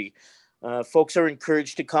 9:30. Folks are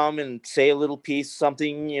encouraged to come and say a little piece,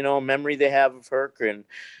 something, a memory they have of Herc,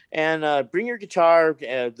 and bring your guitar.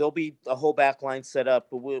 There'll be a whole back line set up,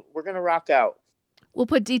 but we're going to rock out. We'll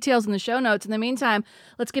put details in the show notes. In the meantime,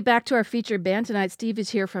 let's get back to our featured band tonight. Steve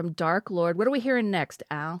is here from Dark Lord. What are we hearing next,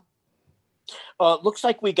 Al? Looks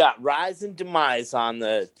like we got Rise and Demise on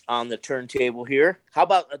the turntable here. How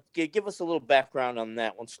about give us a little background on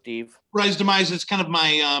that one, Steve? Rise Demise is kind of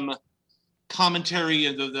my commentary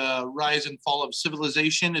of the rise and fall of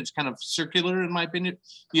civilization. It's kind of circular, in my opinion.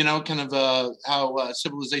 Kind of how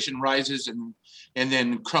civilization rises and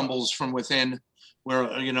then crumbles from within, where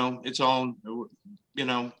its own.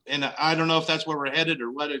 And I don't know if that's where we're headed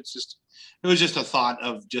or what. It was just a thought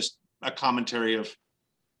of just a commentary of,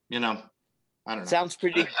 I don't know. Sounds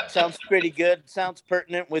pretty good. Sounds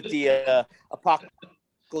pertinent with the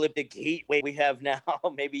apocalyptic heat wave we have now.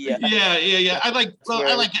 Maybe. Yeah. I like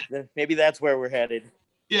it. Maybe that's where we're headed.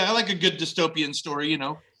 Yeah, I like a good dystopian story.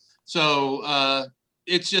 So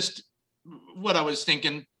it's just what I was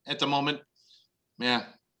thinking at the moment. Yeah.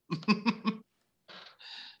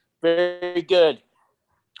 Very good.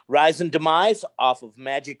 Rise and Demise off of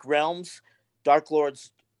Magic Realms, Dark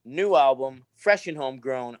Lord's new album, fresh and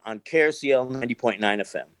homegrown on KRCL 90.9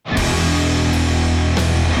 FM.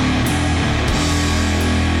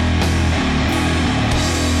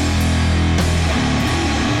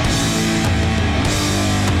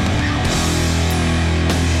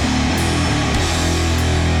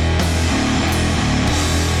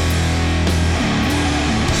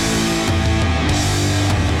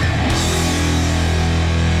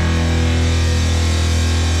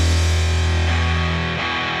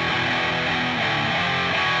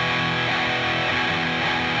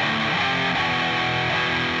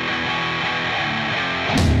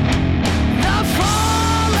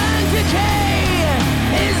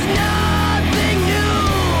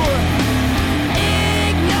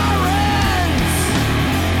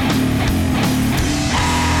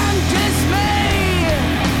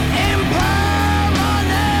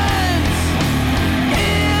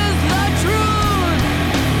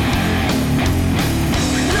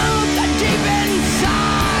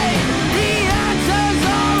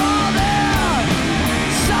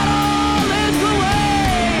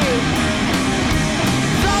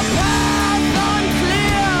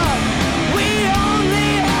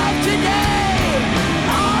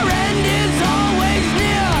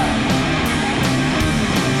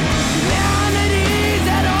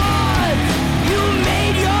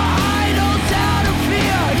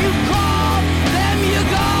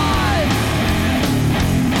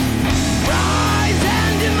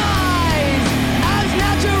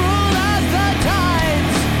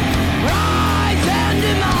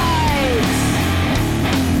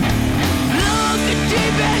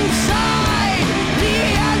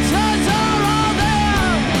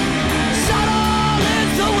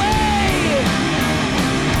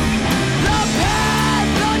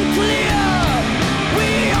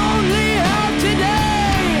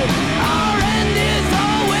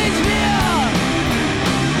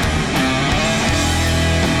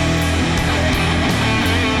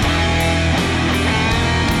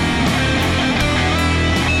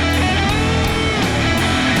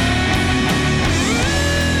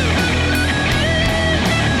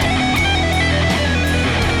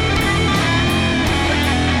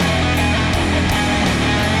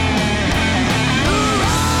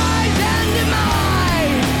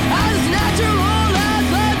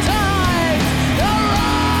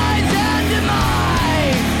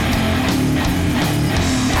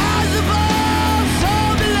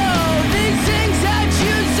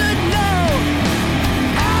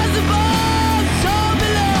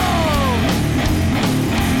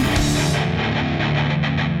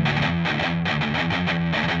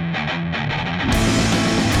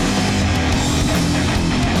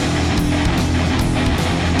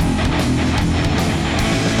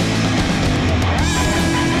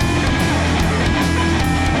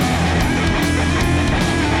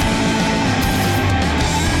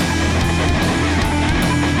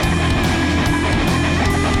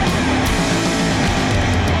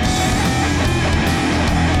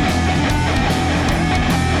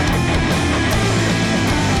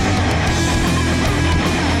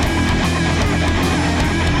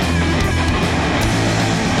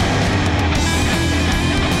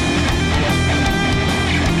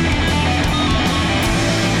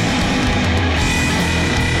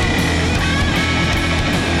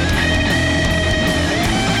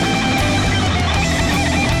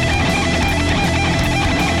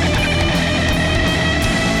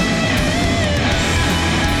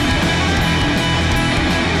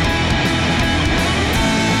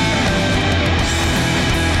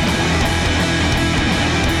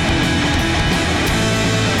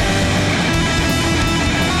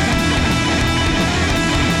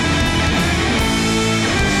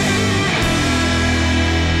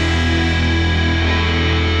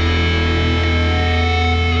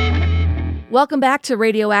 Welcome back to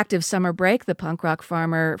Radioactive Summer Break, the Punk Rock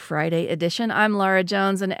Farmer Friday edition. I'm Laura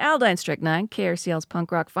Jones, and Aldine Strychnine, KRCL's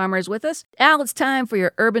Punk Rock Farmer, is with us. Al, it's time for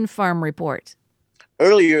your Urban Farm Report.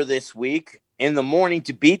 Earlier this week, in the morning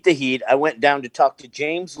to beat the heat, I went down to talk to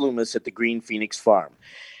James Loomis at the Green Phoenix Farm.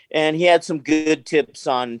 And he had some good tips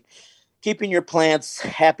on keeping your plants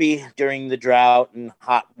happy during the drought and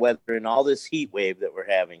hot weather and all this heat wave that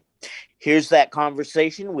we're having. Here's that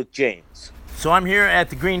conversation with James. So I'm here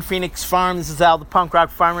at the Green Phoenix Farm. This is Al, the Punk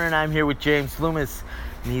Rock Farmer, and I'm here with James Loomis,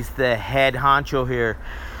 and he's the head honcho here.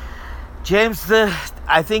 James,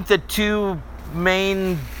 I think the two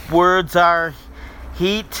main words are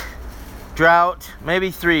heat, drought,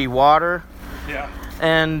 maybe three, water. Yeah.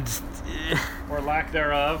 And or lack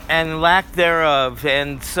thereof.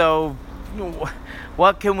 And so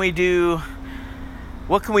what can we do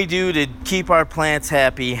to keep our plants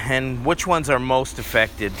happy, and which ones are most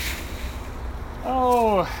affected?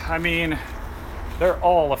 Oh, I mean, they're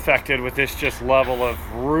all affected with this just level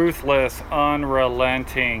of ruthless,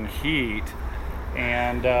 unrelenting heat.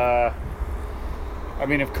 And I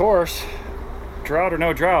mean, of course, drought or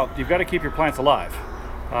no drought, you've got to keep your plants alive.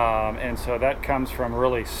 And so that comes from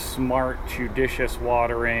really smart, judicious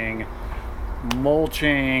watering,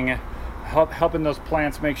 mulching, helping those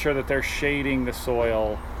plants make sure that they're shading the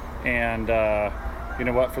soil. And you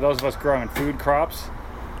know what, for those of us growing food crops,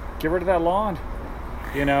 get rid of that lawn.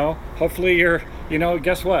 You know, hopefully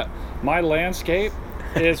guess what? My landscape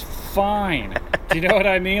is fine. Do you know what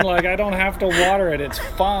I mean? Like, I don't have to water it. It's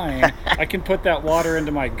fine. I can put that water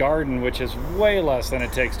into my garden, which is way less than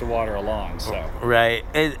it takes to water a lawn. So right.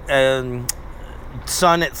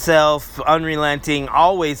 Sun itself, unrelenting,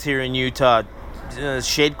 always here in Utah.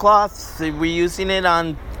 Shade cloth, are we using it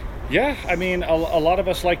on? Yeah, I mean, a lot of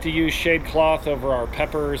us like to use shade cloth over our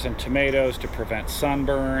peppers and tomatoes to prevent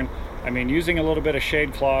sunburn. I mean, using a little bit of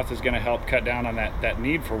shade cloth is going to help cut down on that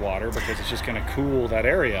need for water, because it's just going to cool that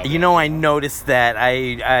area. You know, I noticed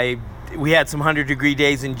that. We had some 100-degree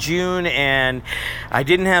days in June, and I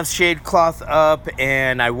didn't have shade cloth up,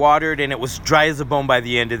 and I watered, and it was dry as a bone by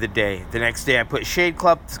the end of the day. The next day I put shade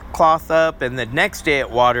cloth up, and the next day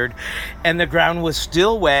it watered, and the ground was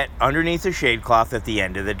still wet underneath the shade cloth at the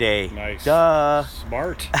end of the day. Nice. Duh.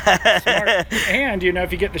 Smart. And, you know,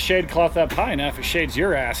 if you get the shade cloth up high enough, it shades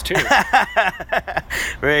your ass, too.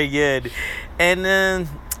 Very good. And then,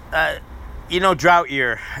 drought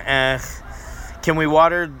year. Can we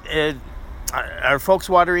water? Are folks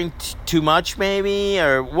watering too much, maybe,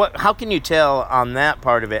 or what? How can you tell on that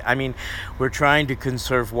part of it? I mean, we're trying to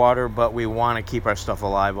conserve water, but we want to keep our stuff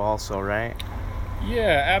alive, also, right?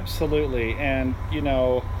 Yeah, absolutely. And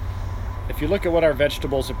if you look at what our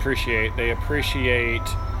vegetables appreciate, they appreciate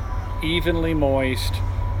evenly moist,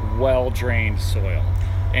 well-drained soil.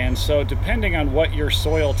 And so, depending on what your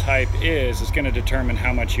soil type is going to determine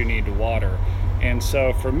how much you need to water. And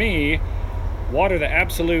so, for me, water the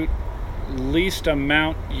absolute least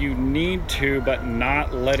amount you need to, but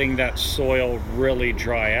not letting that soil really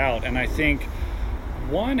dry out. And I think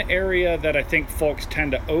one area that I think folks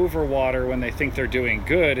tend to overwater when they think they're doing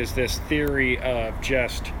good is this theory of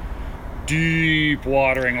just deep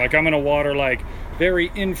watering. Like, I'm going to water like very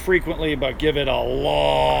infrequently, but give it a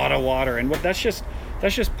lot of water. And that's just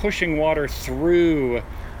pushing water through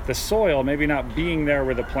the soil, maybe not being there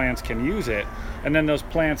where the plants can use it. And then those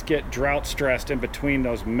plants get drought stressed in between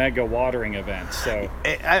those mega watering events. So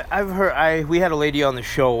I've heard, we had a lady on the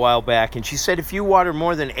show a while back, and she said if you water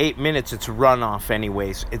more than 8 minutes, it's runoff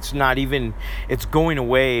anyways. It's not even, it's going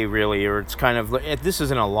away really, or it's kind of, this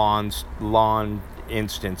isn't a lawn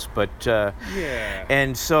instance, but yeah.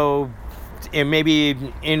 And so it may be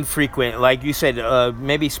infrequent, like you said,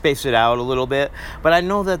 maybe space it out a little bit. But I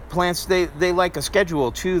know that plants, they like a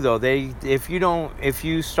schedule too, though. If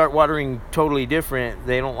you start watering totally different,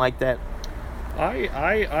 they don't like that.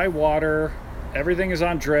 I water, everything is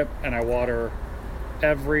on drip, and I water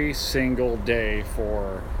every single day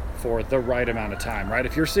for the right amount of time, right?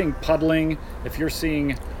 If you're seeing puddling, if you're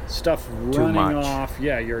seeing stuff running off,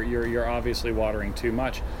 yeah, you're obviously watering too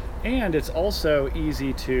much. And it's also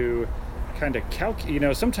easy to kind of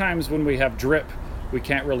calculate. Sometimes when we have drip, we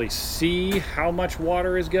can't really see how much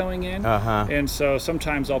water is going in. And so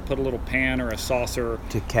sometimes I'll put a little pan or a saucer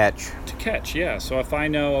to catch. Yeah. So if I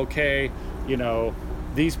know, okay,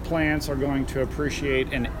 these plants are going to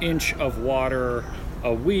appreciate an inch of water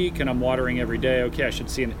a week, and I'm watering every day, okay, I should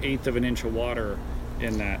see an eighth of an inch of water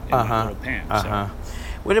in that little pan. So.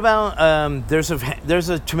 What about there's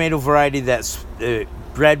a tomato variety that's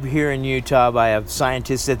bred here in Utah by a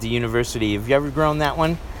scientist at the university. Have you ever grown that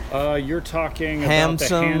one? You're talking about the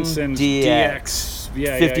Hanson DX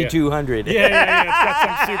yeah, 5200. Yeah. It's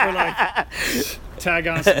got some super like tag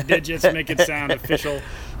on some digits, make it sound official.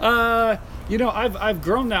 I've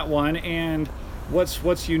grown that one, and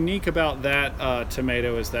what's unique about that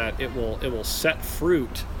tomato is that it will set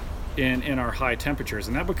fruit in our high temperatures,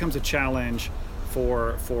 and that becomes a challenge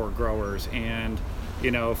for growers. And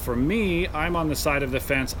for me, I'm on the side of the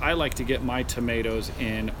fence. I like to get my tomatoes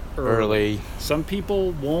in early. Some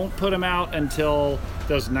people won't put them out until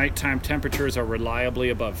those nighttime temperatures are reliably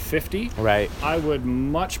above 50. Right. I would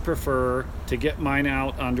much prefer to get mine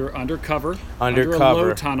out under cover, under a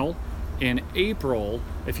low tunnel in April.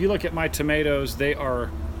 If you look at my tomatoes, they are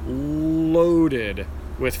loaded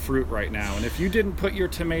with fruit right now. And if you didn't put your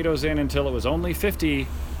tomatoes in until it was only 50,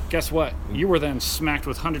 guess what? You were then smacked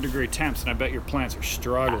with 100-degree temps, and I bet your plants are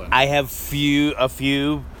struggling. I have a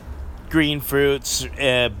few green fruits,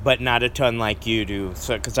 but not a ton like you do.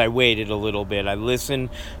 So, because I waited a little bit, I listened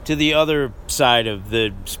to the other side of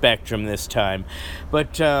the spectrum this time.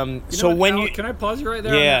 But can I pause you right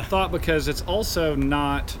there? Yeah. On that thought, because it's also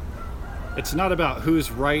not. It's not about who's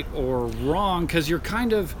right or wrong, because you're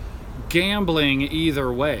kind of gambling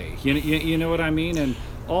either way. You know what I mean? And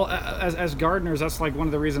as gardeners, that's like one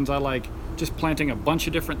of the reasons I like just planting a bunch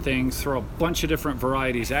of different things, throw a bunch of different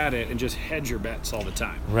varieties at it, and just hedge your bets all the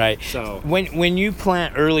time. Right. So when you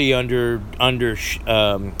plant early under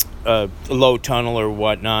a low tunnel or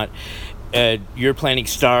whatnot, you're planting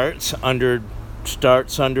starts under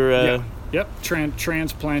a. Yep.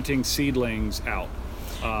 Transplanting seedlings out,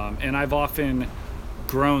 and I've often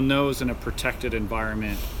grown those in a protected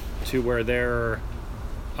environment to where they're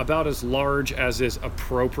about as large as is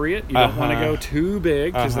appropriate. You don't want to go too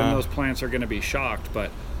big, because then those plants are going to be shocked.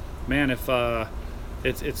 But man, if I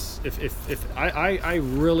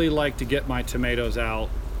really like to get my tomatoes out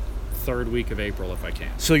third week of April if I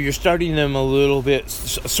can. So you're starting them a little bit,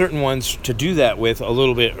 certain ones to do that with a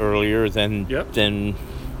little bit earlier than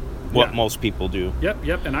what most people do.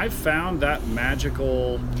 Yep. And I've found that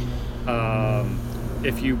magical.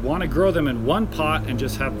 If you want to grow them in one pot and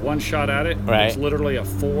just have one shot at it, it's literally a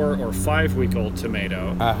 4 or 5 week old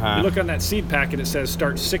tomato. You look on that seed packet, it says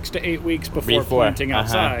start 6 to 8 weeks before planting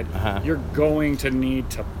outside. You're going to need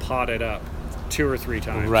to pot it up 2 or 3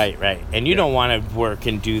 times. Right. And you don't want to work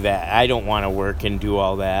and do that. I don't want to work and do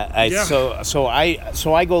all that. So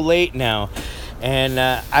I go late now, and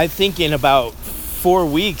I think in about 4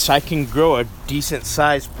 weeks I can grow a decent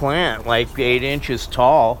sized plant, like 8 inches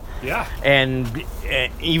tall. Yeah. And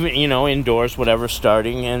even, indoors, whatever,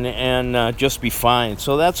 starting and just be fine.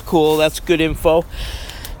 So that's cool. That's good info.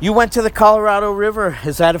 You went to the Colorado River.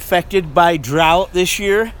 Is that affected by drought this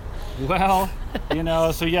year? Well,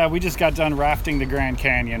 we just got done rafting the Grand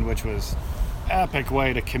Canyon, which was epic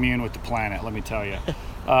way to commune with the planet, let me tell you.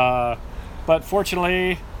 But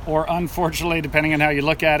fortunately or unfortunately, depending on how you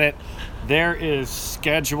look at it, there is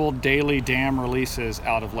scheduled daily dam releases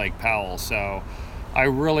out of Lake Powell. So I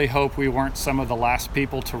really hope we weren't some of the last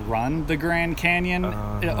people to run the Grand Canyon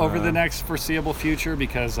over the next foreseeable future,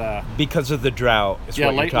 because of the drought.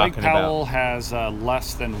 Lake Powell has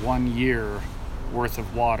less than 1 year worth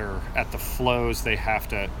of water at the flows they have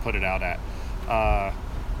to put it out at.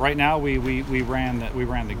 Right now, we ran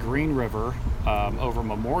the Green River over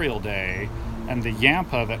Memorial Day, and the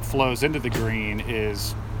Yampa that flows into the Green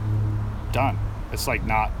is done. It's like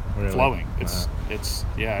not flowing. It's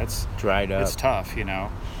dried up. It's tough, and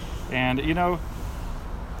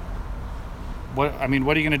what are you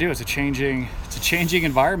going to do? It's a changing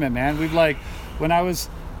environment, man. We've when I was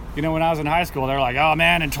in high school, they're like, oh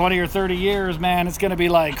man, in 20 or 30 years, man, it's going to be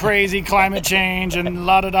like crazy climate change and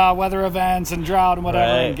weather events and drought and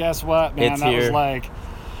whatever. Right. And guess what, man? That was like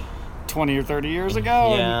 20 or 30 years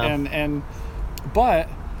ago. Yeah. But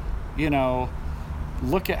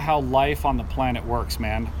look at how life on the planet works,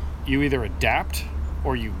 man. You either adapt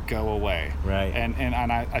or you go away. Right. And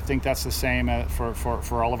I think that's the same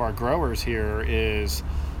for all of our growers here is,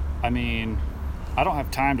 I don't have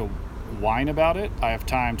time to whine about it. I have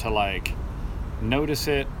time to notice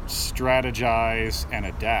it, strategize, and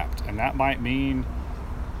adapt. And that might mean,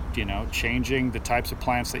 changing the types of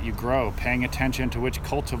plants that you grow, paying attention to which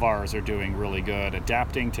cultivars are doing really good,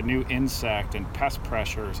 adapting to new insect and pest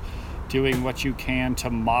pressures, doing what you can to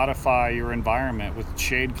modify your environment with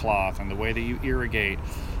shade cloth and the way that you irrigate.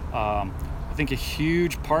 I think a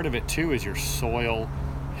huge part of it too is your soil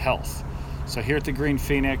health. So here at the Green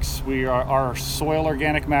Phoenix, our soil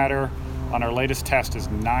organic matter on our latest test is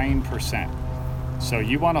 9%. So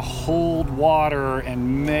you want to hold water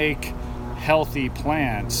and make healthy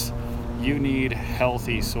plants, you need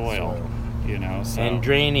healthy soil. And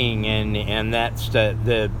draining, and that's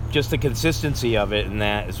the consistency of it, and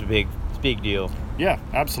that is a big big deal. Yeah,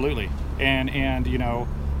 absolutely. And you know,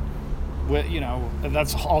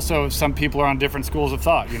 that's also, some people are on different schools of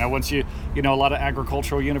thought. Once a lot of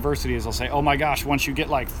agricultural universities will say, oh my gosh, once you get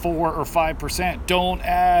like 4 or 5%, don't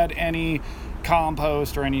add any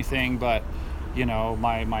compost or anything. But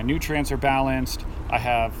my nutrients are balanced. I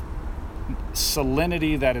have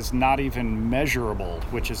salinity that is not even measurable,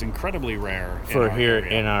 which is incredibly rare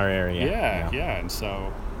in our area. Yeah. And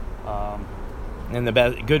so and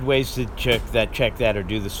the good ways to check that or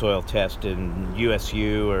do the soil test in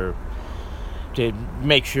USU, or to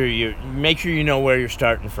make sure you know where you're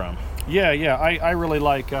starting from. Yeah. I really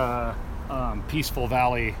like Peaceful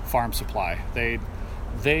Valley Farm Supply.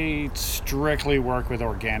 They strictly work with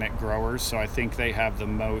organic growers, so I think they have the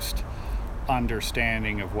most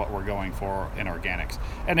understanding of what we're going for in organics.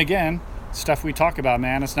 And again, stuff we talk about,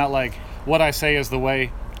 man, it's not like what I say is the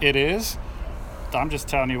way it is. I'm just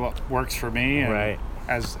telling you what works for me. And right.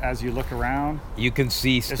 As you look around, you can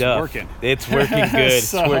see stuff. It's working. It's working good.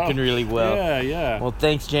 So, it's working really well. Yeah. Well,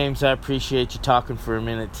 thanks, James. I appreciate you talking for a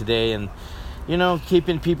minute today, and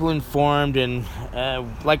keeping people informed. And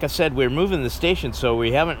like I said, we're moving the station, so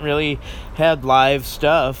we haven't really had live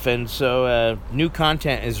stuff, and so new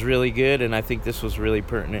content is really good, and I think this was really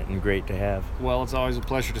pertinent and great to have. Well, it's always a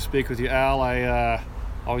pleasure to speak with you, Al. I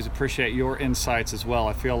always appreciate your insights as well.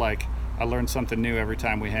 I feel like I learn something new every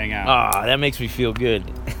time we hang out. That makes me feel good.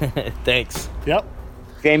 Thanks. Yep.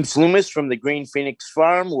 James Loomis from the Green Phoenix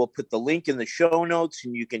Farm. We'll put the link in the show notes,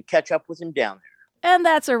 and you can catch up with him down there. And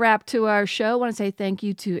that's a wrap to our show. I want to say thank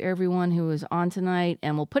you to everyone who was on tonight.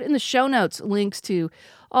 And we'll put in the show notes links to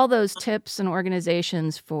all those tips and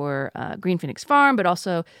organizations for Green Phoenix Farm, but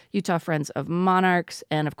also Utah Friends of Monarchs,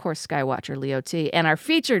 and of course Skywatcher Leo T. And our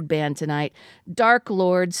featured band tonight, Dark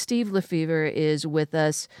Lord. Steve Lefevre is with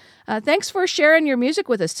us. Thanks for sharing your music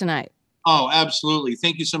with us tonight. Oh, absolutely.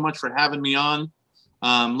 Thank you so much for having me on.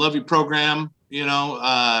 Love your program. You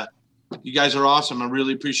guys are awesome. I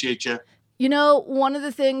really appreciate you. One of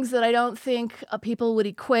the things that I don't think people would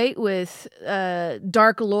equate with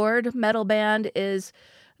Dark Lord metal band is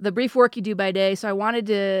the brief work you do by day. So I wanted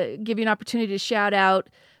to give you an opportunity to shout out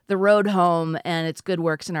the Road Home and its good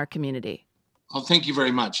works in our community. Oh, thank you very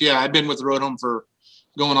much. Yeah, I've been with the Road Home for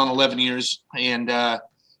going on 11 years. And I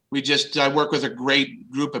work with a great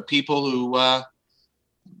group of people who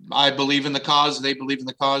I believe in the cause. They believe in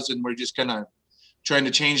the cause. And we're just kind of trying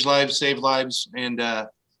to change lives, save lives, and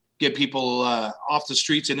get people off the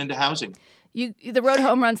streets and into housing. The Road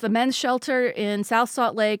Home runs the men's shelter in South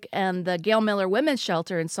Salt Lake and the Gail Miller Women's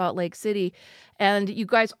Shelter in Salt Lake City. And you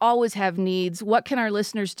guys always have needs. What can our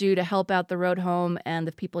listeners do to help out the Road Home and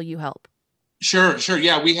the people you help? Sure.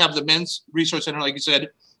 Yeah, we have the Men's Resource Center, like you said,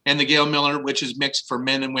 and the Gail Miller, which is mixed for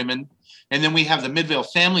men and women. And then we have the Midvale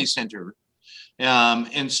Family Center.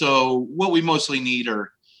 And so what we mostly need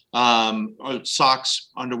are socks,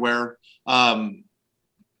 underwear,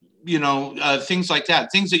 things like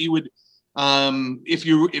that, things that you would,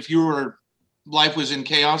 if your life was in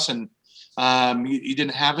chaos and you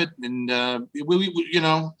didn't have it, and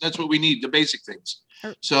that's what we need, the basic things.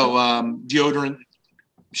 So deodorant,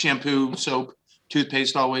 shampoo, soap,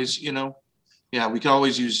 toothpaste, always, we can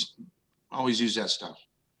always use that stuff.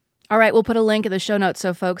 All right, we'll put a link in the show notes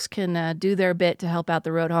so folks can do their bit to help out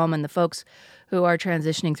the Road Home and the folks who are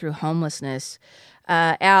transitioning through homelessness.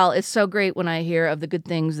 Al, it's so great when I hear of the good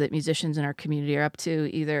things that musicians in our community are up to,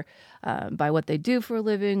 either by what they do for a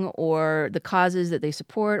living or the causes that they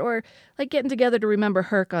support, or like getting together to remember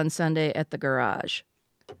Herc on Sunday at the garage.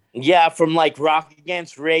 Yeah, from like Rock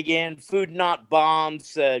Against Reagan, Food Not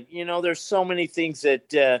Bombs. There's so many things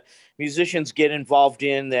that musicians get involved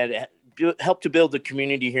in that help to build the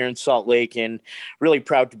community here in Salt Lake, and really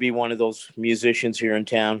proud to be one of those musicians here in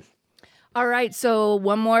town. All right, so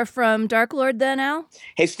one more from Dark Lord then, Al?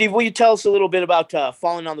 Hey, Steve, will you tell us a little bit about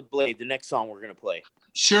Falling on the Blade, the next song we're going to play?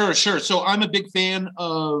 Sure. So I'm a big fan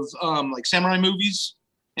of like samurai movies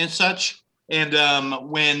and such. And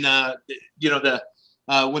when the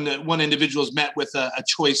one individual is met with a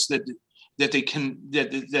choice that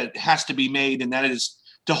has to be made, and that is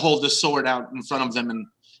to hold the sword out in front of them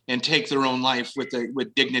and take their own life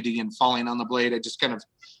with dignity and falling on the blade. I just kind of,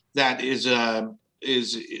 that is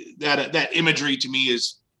that imagery to me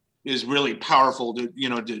is really powerful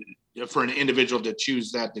for an individual to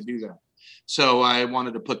choose that, to do that. So I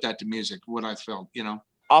wanted to put that to music, what I felt,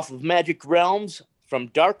 Off of Magic Realms from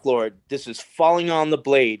Dark Lord, this is Falling on the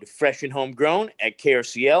Blade, fresh and homegrown at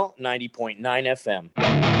KRCL 90.9 FM.